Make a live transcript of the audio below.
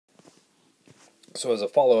So as a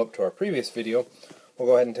follow-up to our previous video, we'll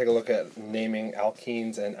go ahead and take a look at naming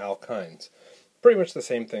alkenes and alkynes. Pretty much the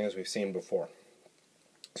same thing as we've seen before.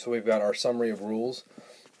 So we've got our summary of rules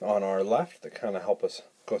on our left that kind of help us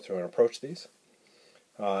go through and approach these.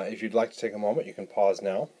 If you'd like to take a moment, you can pause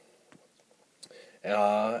now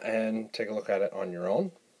and take a look at it on your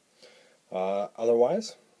own.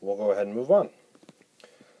 Otherwise, we'll go ahead and move on.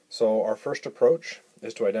 So our first approach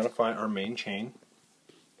is to identify our main chain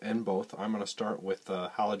in both. I'm going to start with the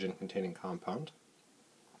halogen-containing compound.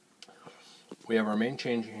 We have our main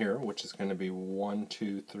chain here, which is going to be 1,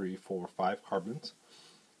 2, 3, 4, 5 carbons.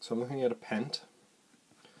 So I'm looking at a pent.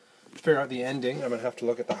 To figure out the ending, I'm going to have to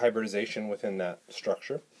look at the hybridization within that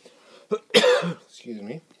structure. Excuse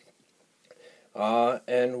me.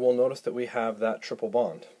 And we'll notice that we have that triple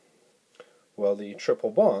bond. Well, the triple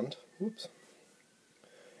bond,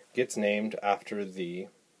 gets named after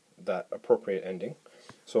that appropriate ending.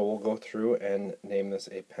 So we'll go through and name this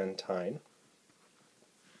a pentyne.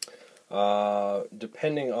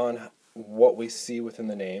 Depending on what we see within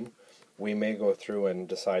the name, we may go through and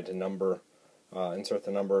decide to insert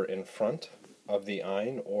the number in front of the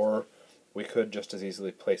yne, or we could just as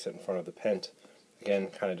easily place it in front of the pent, again,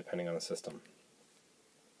 kind of depending on the system.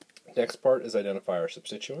 Next part is identify our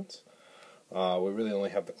substituents. We really only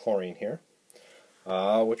have the chlorine here,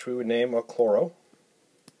 which we would name a chloro.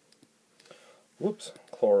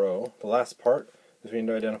 Chloro. The last part is we need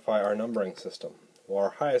to identify our numbering system. Well, our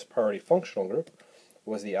highest priority functional group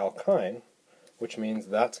was the alkyne, which means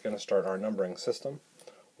that's going to start our numbering system.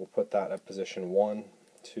 We'll put that at position 1,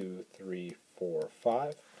 2, 3, 4,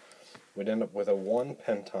 5. We'd end up with a 1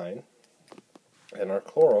 pentyne, and our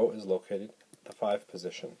chloro is located at the 5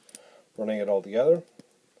 position. Running it all together,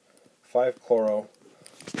 5 chloro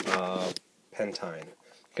pentyne.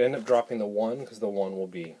 You can end up dropping the 1 because the 1 will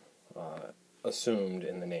be assumed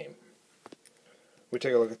in the name. We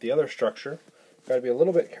take a look at the other structure. We've got to be a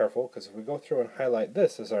little bit careful because if we go through and highlight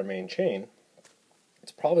this as our main chain,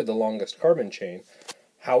 it's probably the longest carbon chain.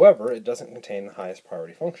 However, it doesn't contain the highest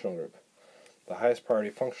priority functional group. The highest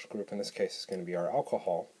priority functional group in this case is going to be our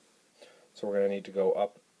alcohol. So we're going to need to go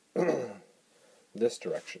up this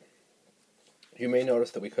direction. You may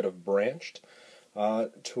notice that we could have branched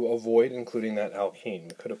to avoid including that alkene.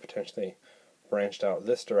 We could have potentially branched out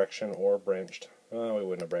this direction, or branched, we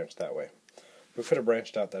wouldn't have branched that way. We could have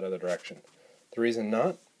branched out that other direction. The reason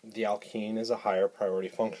not, the alkene is a higher priority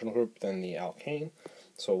functional group than the alkane,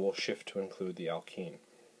 so we'll shift to include the alkene.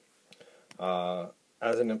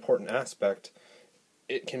 As an important aspect,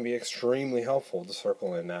 it can be extremely helpful to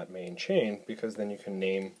circle in that main chain, because then you can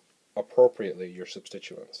name appropriately your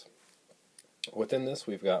substituents. Within this,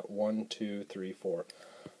 we've got 1, 2, 3, 4,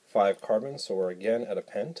 5 carbons, so we're again at a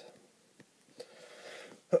pent.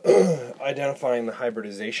 Identifying the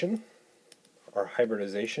hybridization. Our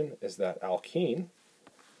hybridization is that alkene,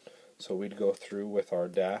 so we'd go through with our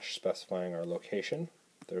dash specifying our location.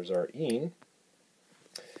 There's our ene.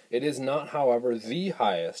 It is not, however, the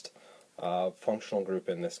highest functional group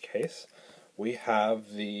in this case. We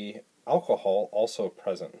have the alcohol also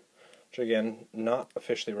present, which again, not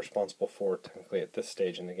officially responsible for technically at this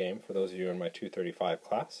stage in the game, for those of you in my 235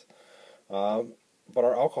 class. But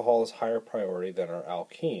our alcohol is higher priority than our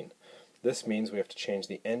alkene. This means we have to change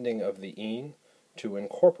the ending of the ene to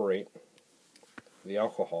incorporate the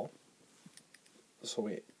alcohol. So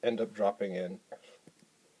we end up dropping in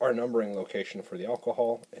our numbering location for the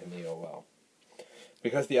alcohol and the OL.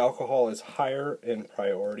 Because the alcohol is higher in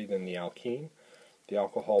priority than the alkene, the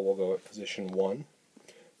alcohol will go at position 1.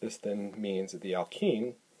 This then means that the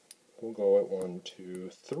alkene will go at 1,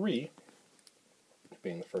 2, 3,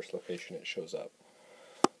 being the first location it shows up.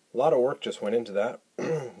 A lot of work just went into that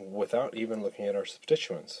without even looking at our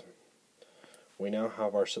substituents. We now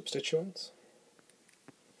have our substituents.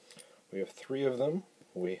 We have 3 of them.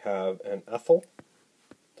 We have an ethyl,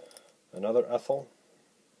 another ethyl,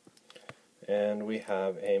 and we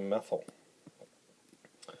have a methyl.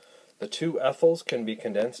 The 2 ethyls can be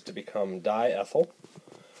condensed to become diethyl.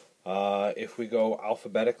 If we go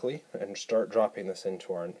alphabetically and start dropping this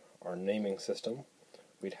into our naming system,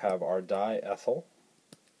 we'd have our diethyl,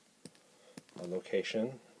 our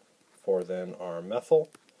location for then our methyl,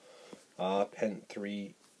 pent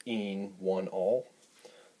 3 ene 1 ol.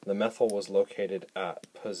 The methyl was located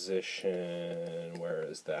at position, where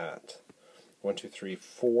is that? 1, 2, 3,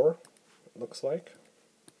 4, it looks like.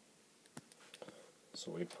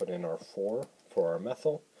 So we put in our 4 for our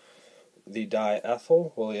methyl. The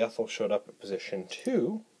diethyl, well, the ethyl showed up at position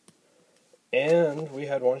 2, and we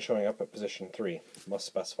had one showing up at position 3. Must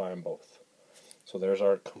specify them both. So there's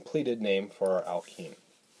our completed name for our alkene.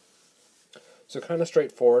 So kind of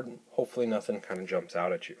straightforward. Hopefully nothing kind of jumps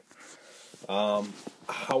out at you.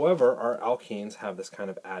 However, our alkenes have this kind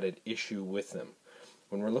of added issue with them.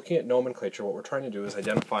 When we're looking at nomenclature, what we're trying to do is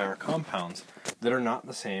identify our compounds that are not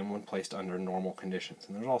the same when placed under normal conditions.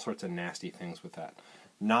 And there's all sorts of nasty things with that.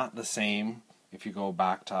 Not the same, if you go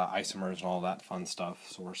back to isomers and all that fun stuff,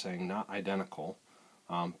 so we're saying not identical,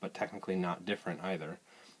 but technically not different either.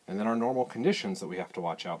 And then our normal conditions that we have to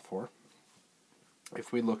watch out for.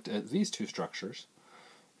 If we looked at these two structures,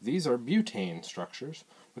 these are butane structures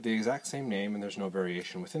with the exact same name, and there's no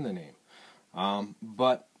variation within the name.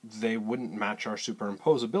 But they wouldn't match our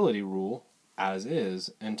superimposability rule as is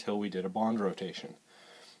until we did a bond rotation.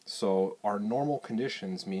 So our normal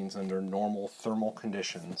conditions means under normal thermal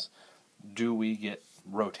conditions, do we get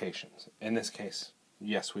rotations? In this case,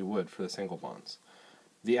 yes, we would for the single bonds.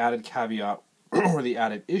 The added caveat or the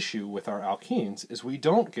added issue with our alkenes is we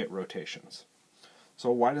don't get rotations. So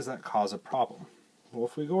why does that cause a problem? Well,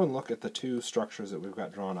 if we go and look at the two structures that we've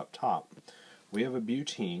got drawn up top, we have a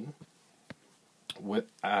butene with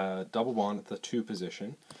a double bond at the 2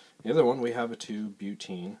 position. The other one, we have a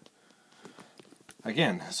 2-butene.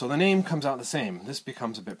 Again, so the name comes out the same. This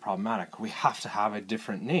becomes a bit problematic. We have to have a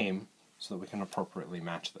different name so that we can appropriately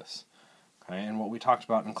match this. Okay, and what we talked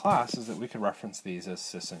about in class is that we could reference these as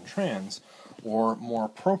cis and trans, or more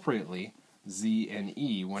appropriately, Z and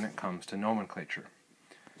E when it comes to nomenclature.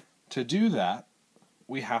 To do that,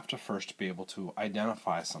 we have to first be able to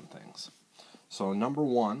identify some things. So number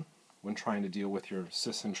one, when trying to deal with your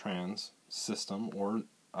cis and trans system, or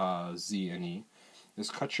Z and E, is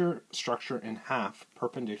cut your structure in half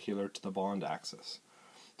perpendicular to the bond axis.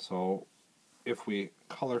 So if we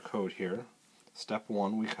color code here, step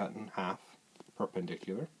 1 we cut in half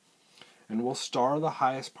perpendicular, and we'll star the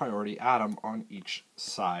highest priority atom on each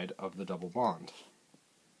side of the double bond,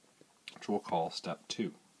 which we'll call step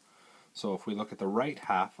 2. So if we look at the right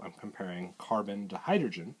half, I'm comparing carbon to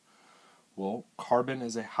hydrogen. Well, carbon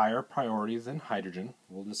is a higher priority than hydrogen.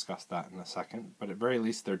 We'll discuss that in a second, but at very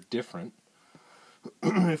least they're different.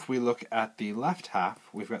 If we look at the left half,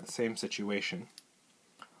 we've got the same situation.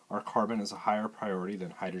 Our carbon is a higher priority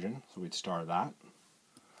than hydrogen, so we'd star that.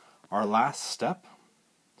 Our last step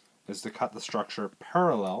is to cut the structure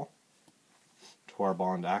parallel to our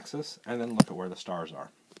bond axis, and then look at where the stars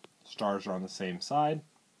are. Stars are on the same side.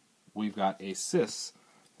 We've got a cis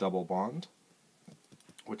double bond,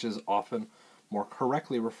 which is often more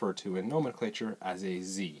correctly referred to in nomenclature as a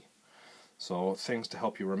Z. So things to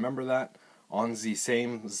help you remember that. On the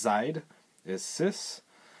same side is cis,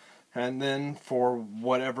 and then for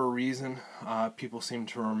whatever reason, people seem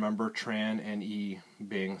to remember tran and E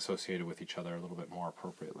being associated with each other a little bit more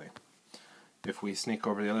appropriately. If we sneak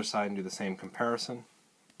over the other side and do the same comparison,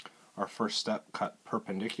 our first step cut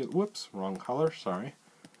perpendicular, whoops, wrong color, sorry.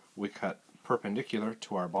 We cut perpendicular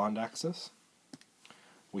to our bond axis.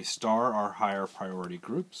 We star our higher priority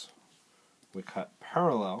groups. We cut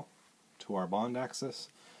parallel to our bond axis.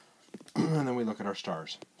 And then we look at our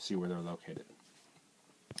stars, see where they're located.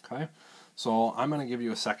 Okay, so I'm going to give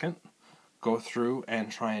you a second, go through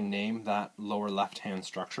and try and name that lower left-hand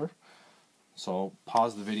structure. So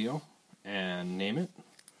pause the video and name it.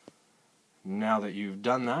 Now that you've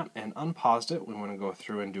done that and unpaused it, we want to go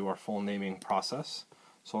through and do our full naming process.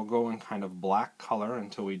 So I'll go in kind of black color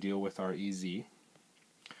until we deal with our EZ.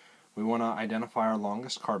 We want to identify our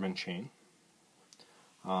longest carbon chain.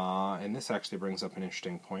 And this actually brings up an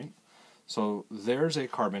interesting point. So there's a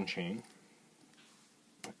carbon chain,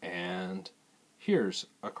 and here's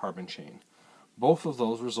a carbon chain. Both of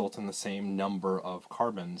those result in the same number of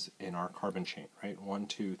carbons in our carbon chain, right? 1,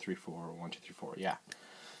 2, 3, 4, 1, 2, 3, 4, yeah.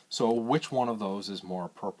 So which one of those is more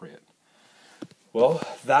appropriate? Well,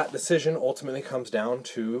 that decision ultimately comes down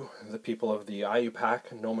to the people of the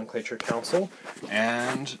IUPAC Nomenclature Council,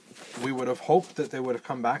 and we would have hoped that they would have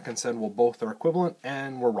come back and said, well, both are equivalent,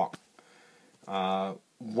 and we're wrong.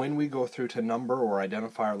 When we go through to number or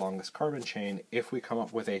identify our longest carbon chain, if we come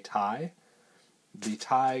up with a tie, the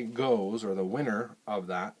tie goes, or the winner of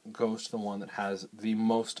that, goes to the one that has the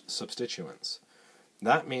most substituents.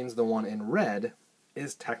 That means the one in red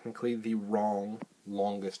is technically the wrong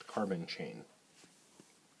longest carbon chain,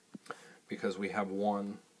 because we have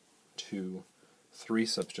 1, 2, 3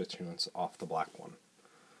 substituents off the black one.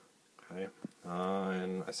 Okay,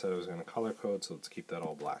 and I said I was going to color code, so let's keep that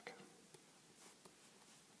all black.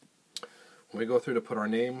 When we go through to put our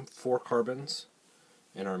name, 4 carbons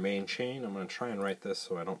in our main chain, I'm going to try and write this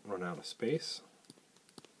so I don't run out of space.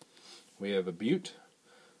 We have a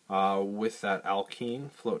but with that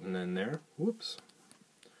alkene floating in there. Whoops.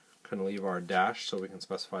 Couldn't leave our dash so we can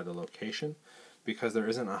specify the location. Because there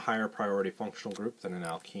isn't a higher priority functional group than an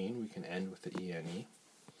alkene, we can end with the ene.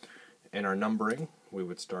 In our numbering, we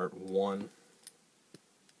would start 1,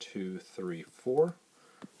 2, 3, 4.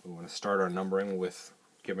 We want to start our numbering with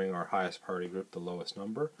giving our highest priority group the lowest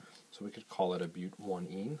number, so we could call it a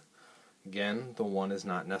but1-ene. Again, the 1 is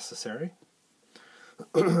not necessary.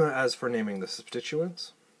 As for naming the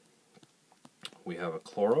substituents, we have a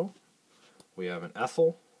chloro, we have an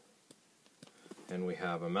ethyl, and we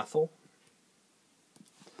have a methyl.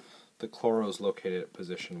 The chloro is located at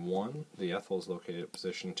position 1, the ethyl is located at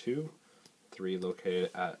position 2,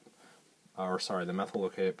 the methyl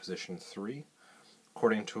located at position 3.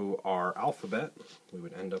 According to our alphabet, we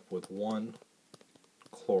would end up with 1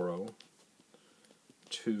 chloro,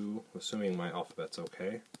 2, assuming my alphabet's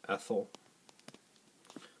okay, ethyl,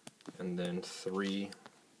 and then 3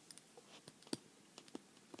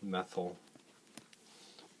 methyl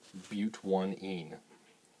but1-ene.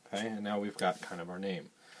 Okay, and now we've got kind of our name.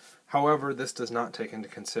 However, this does not take into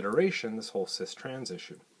consideration this whole cis-trans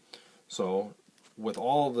issue. So, with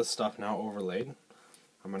all of this stuff now overlaid,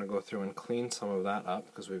 I'm going to go through and clean some of that up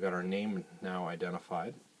because we've got our name now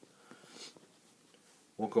identified.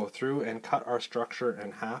 We'll go through and cut our structure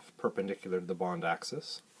in half perpendicular to the bond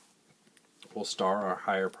axis. We'll star our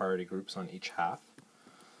higher priority groups on each half.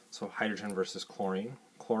 So hydrogen versus chlorine.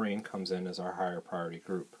 Chlorine comes in as our higher priority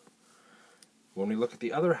group. When we look at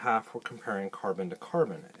the other half, we're comparing carbon to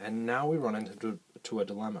carbon, and now we run into a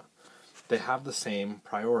dilemma. They have the same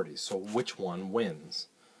priorities, so which one wins?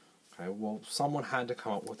 Okay, well, someone had to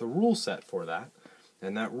come up with a rule set for that,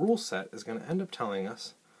 and that rule set is going to end up telling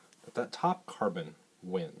us that that top carbon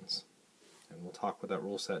wins. And we'll talk what that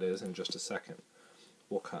rule set is in just a second.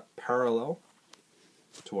 We'll cut parallel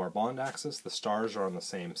to our bond axis. The stars are on the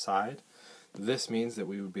same side. This means that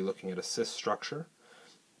we would be looking at a cis structure.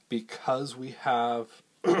 Because we have,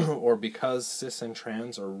 or because cis and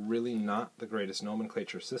trans are really not the greatest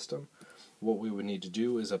nomenclature system, what we would need to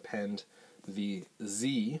do is append the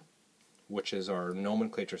Z, which is our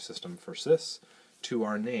nomenclature system for cis, to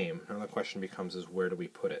our name. Now the question becomes is where do we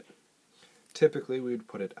put it? Typically we would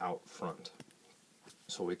put it out front.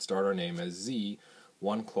 So we'd start our name as Z,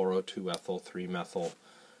 1 chloro, 2 ethyl, 3 methyl,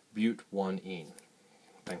 but1-ene.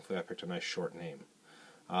 Thankfully I picked a nice short name.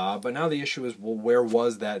 But now the issue is, well, where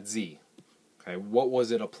was that Z? Okay, what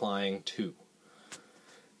was it applying to?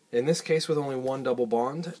 In this case, with only one double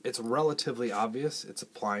bond, it's relatively obvious it's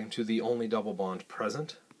applying to the only double bond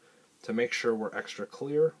present. To make sure we're extra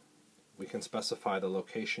clear, we can specify the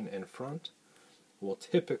location in front. We'll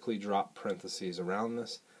typically drop parentheses around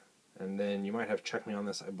this, and then you might have checked me on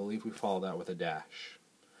this, I believe we follow that with a dash.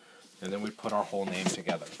 And then we put our whole name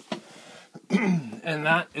together. And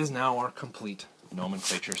that is now our complete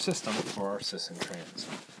nomenclature system for our cis and trans.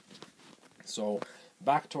 So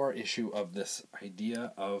back to our issue of this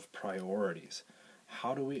idea of priorities.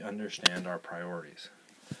 How do we understand our priorities?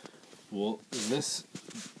 Well, this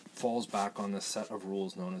falls back on the set of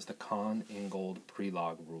rules known as the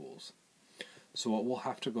Kahn-Ingold-Prelog rules. So what we'll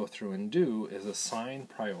have to go through and do is assign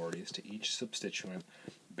priorities to each substituent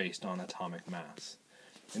based on atomic mass.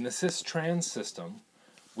 In the cis-trans system,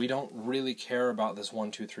 we don't really care about this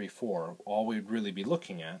 1, 2, 3, 4. All we'd really be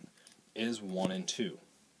looking at is 1 and 2.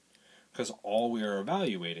 Because all we are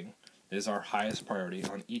evaluating is our highest priority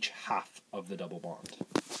on each half of the double bond.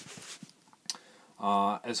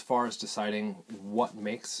 As far as deciding what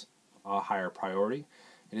makes a higher priority,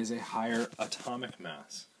 it is a higher atomic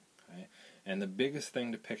mass. Okay? And the biggest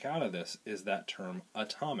thing to pick out of this is that term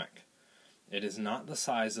atomic. It is not the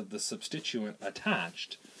size of the substituent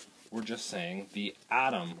attached. We're just saying the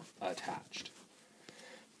atom attached.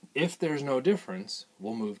 If there's no difference,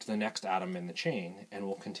 we'll move to the next atom in the chain, and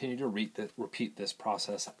we'll continue to repeat this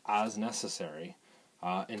process as necessary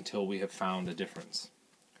until we have found a difference.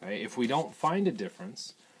 Okay? If we don't find a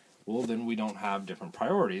difference, well, then we don't have different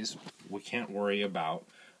priorities. We can't worry about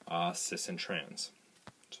cis and trans.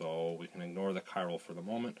 So we can ignore the chiral for the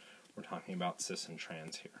moment. We're talking about cis and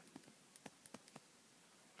trans here.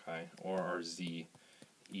 Okay? Or our Z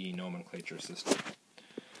nomenclature system.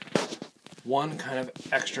 One kind of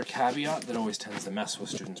extra caveat that always tends to mess with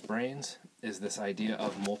students' brains is this idea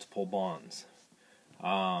of multiple bonds.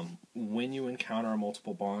 When you encounter a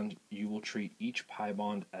multiple bond, you will treat each pi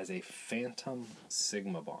bond as a phantom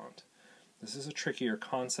sigma bond. This is a trickier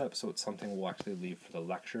concept, so it's something we'll actually leave for the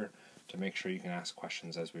lecture to make sure you can ask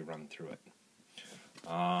questions as we run through it.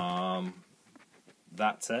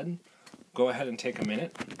 That said, go ahead and take a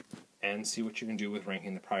minute and see what you can do with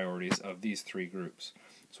ranking the priorities of these three groups.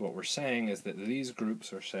 So what we're saying is that these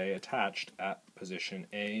groups are, say, attached at position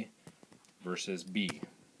A versus B.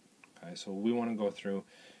 Okay, so we want to go through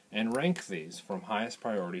and rank these from highest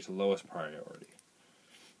priority to lowest priority.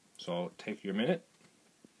 So take your minute.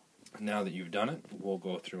 Now that you've done it, we'll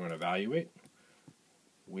go through and evaluate.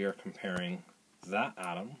 We are comparing that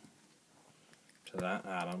atom to that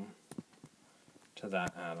atom to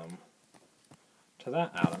that atom to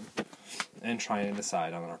that atom and trying to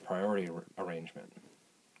decide on our priority arrangement.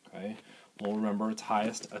 Okay? Well, remember its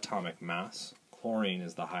highest atomic mass. Chlorine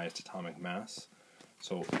is the highest atomic mass,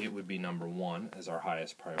 so it would be number 1 as our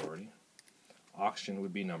highest priority. Oxygen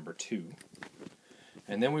would be number 2.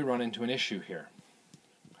 And then we run into an issue here.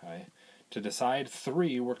 Okay? To decide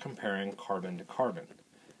 3, we're comparing carbon to carbon.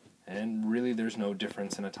 And really there's no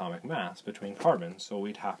difference in atomic mass between carbons, so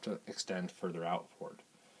we'd have to extend further outward.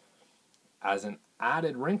 As an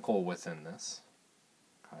added wrinkle within this,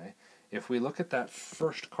 okay, if we look at that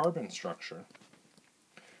first carbon structure,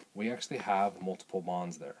 we actually have multiple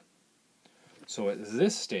bonds there. So at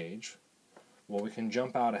this stage, what we can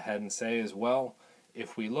jump out ahead and say is, well,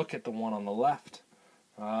 if we look at the one on the left,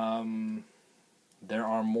 there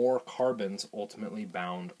are more carbons ultimately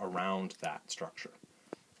bound around that structure.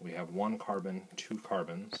 We have 1 carbon, 2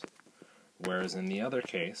 carbons, whereas in the other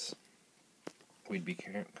case, we'd be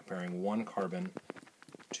comparing 1 carbon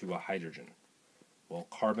to a hydrogen. Well,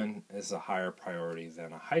 carbon is a higher priority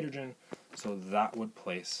than a hydrogen, so that would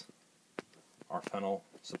place our phenyl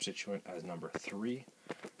substituent as number 3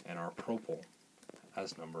 and our propyl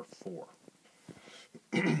as number 4.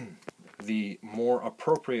 The more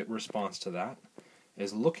appropriate response to that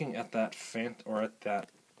is looking at that that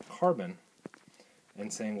carbon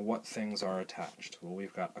and saying what things are attached. Well,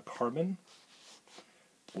 we've got a carbon,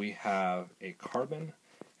 we have a carbon,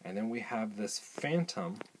 and then we have this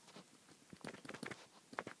phantom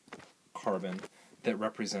carbon that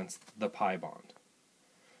represents the pi bond.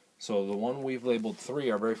 So the one we've labeled 3,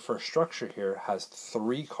 our very first structure here, has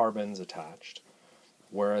 3 carbons attached,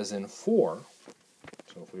 whereas in 4,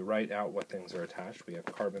 so if we write out what things are attached, we have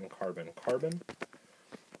carbon, carbon, carbon,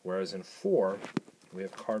 whereas in 4, we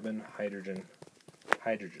have carbon, hydrogen,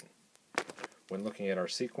 hydrogen. When looking at our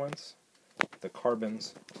sequence, the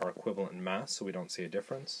carbons are equivalent in mass, so we don't see a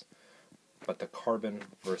difference, but the carbon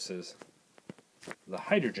versus the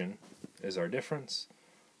hydrogen is our difference.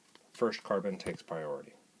 First carbon takes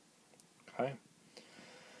priority. Okay?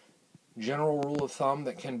 General rule of thumb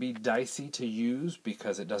that can be dicey to use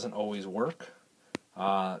because it doesn't always work.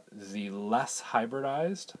 The less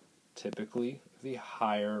hybridized, typically the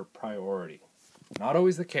higher priority. Not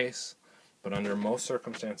always the case, but under most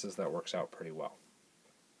circumstances that works out pretty well.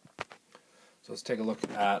 So let's take a look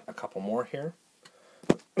at a couple more here.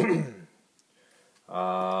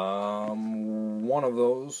 One of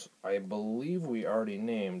those, I believe we already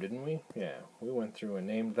named, didn't we? Yeah, we went through and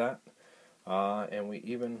named that. And we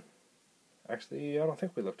even, actually, I don't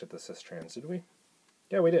think we looked at the cis-trans, did we?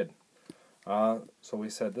 Yeah, we did. So we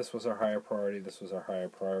said this was our higher priority, this was our higher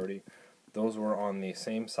priority. Those were on the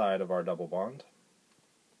same side of our double bond.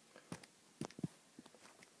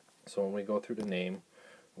 So when we go through the name,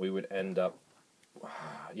 we would end up,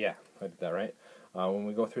 yeah, I did that right. When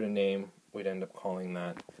we go through the name, we'd end up calling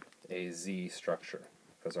that a Z structure,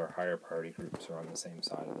 because our higher priority groups are on the same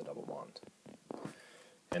side of the double bond.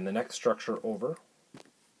 And the next structure over,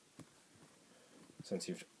 since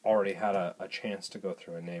you've already had a chance to go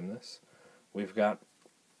through and name this, we've got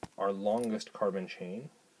our longest carbon chain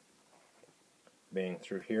being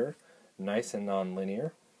through here, nice and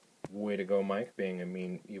non-linear. Way to go, Mike, being a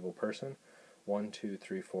mean, evil person. 1, 2,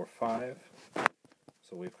 3, 4, 5.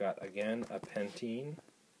 So we've got, again, a pentene.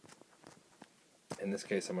 In this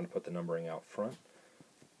case, I'm going to put the numbering out front.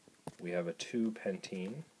 We have a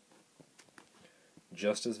 2-pentene.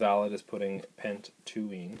 Just as valid as putting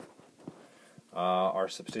pent-2-ene. Our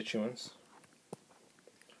substituents,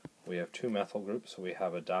 we have 2 methyl groups, so we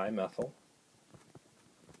have a dimethyl.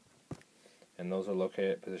 And those are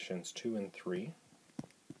located at positions 2 and 3.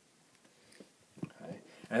 Okay.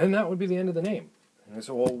 And then that would be the end of the name. And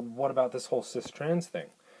so, well, what about this whole cis-trans thing?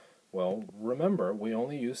 Well, remember, we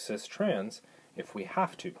only use cis-trans if we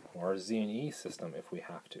have to, or our Z and E system if we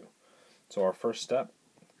have to. So our first step,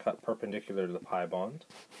 cut perpendicular to the pi bond.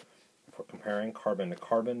 If we're comparing carbon to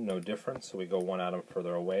carbon, no difference, so we go 1 atom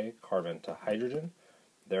further away, carbon to hydrogen.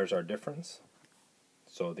 There's our difference.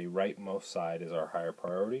 So the rightmost side is our higher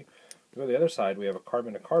priority. If we go to the other side, we have a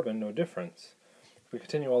carbon to carbon, no difference. If we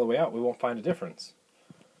continue all the way out, we won't find a difference.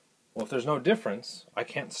 Well, if there's no difference, I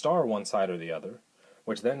can't star one side or the other,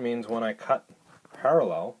 which then means when I cut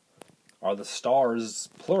parallel, are the stars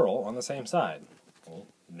plural on the same side? Well,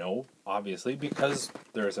 no, obviously, because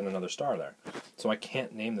there isn't another star there. So I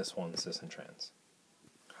can't name this one cis and trans.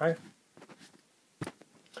 Okay?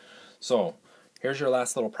 So, Here's your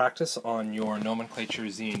last little practice on your nomenclature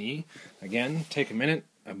Z and E. Again, take a minute.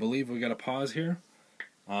 I believe we got a pause here.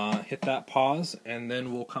 Hit that pause, and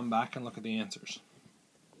then we'll come back and look at the answers.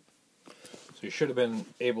 So you should have been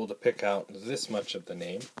able to pick out this much of the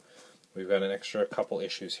name. We've got an extra couple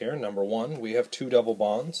issues here. Number one, we have 2 double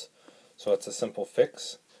bonds, so it's a simple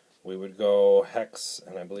fix. We would go hex,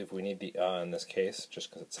 and I believe we need the in this case, just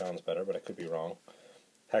because it sounds better, but I could be wrong.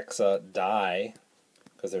 Hexa di,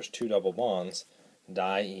 because there's 2 double bonds,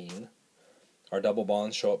 diene. Our double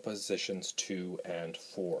bonds show up positions 2 and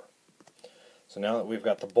 4. So now that we've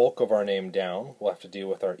got the bulk of our name down, we'll have to deal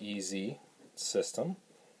with our EZ system.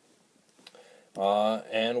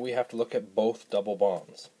 And we have to look at both double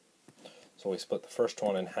bonds. So we split the first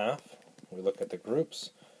one in half. We look at the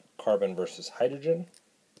groups, carbon versus hydrogen.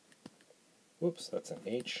 Whoops, that's an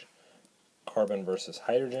H. Carbon versus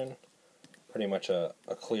hydrogen. Pretty much a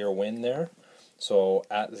clear win there. So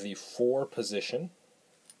at the 4 position,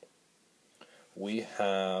 we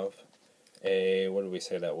have a, what did we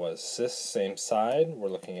say that was? Cis, same side. We're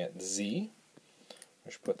looking at Z.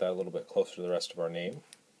 We should put that a little bit closer to the rest of our name.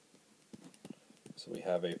 So we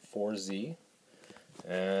have a 4Z.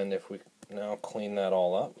 And if we now clean that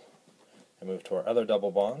all up and move to our other double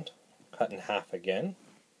bond, cut in half again,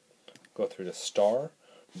 go through to star,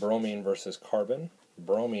 bromine versus carbon,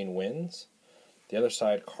 bromine wins. The other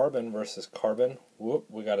side, carbon versus carbon, whoop,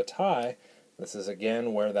 we got a tie. This is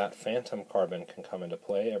again where that phantom carbon can come into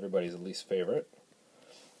play, everybody's least favorite.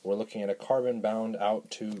 We're looking at a carbon bound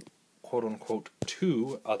out to quote-unquote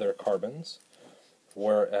 2 other carbons,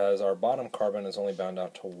 whereas our bottom carbon is only bound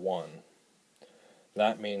out to 1.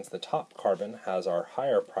 That means the top carbon has our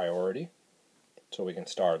higher priority, so we can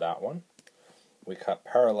star that one. We cut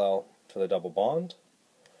parallel to the double bond.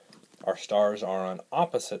 Our stars are on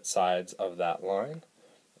opposite sides of that line.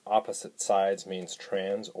 Opposite sides means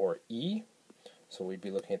trans or E. So we'd be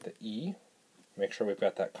looking at the E. Make sure we've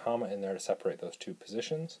got that comma in there to separate those 2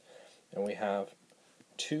 positions. And we have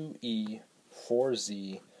 2E,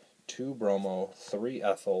 4Z, 2 bromo, 3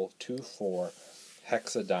 ethyl, 2 4,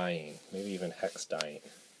 hexadiene, maybe even hexdiene.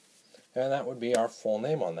 And that would be our full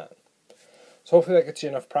name on that. So hopefully that gets you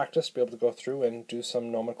enough practice to be able to go through and do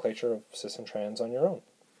some nomenclature of cis and trans on your own.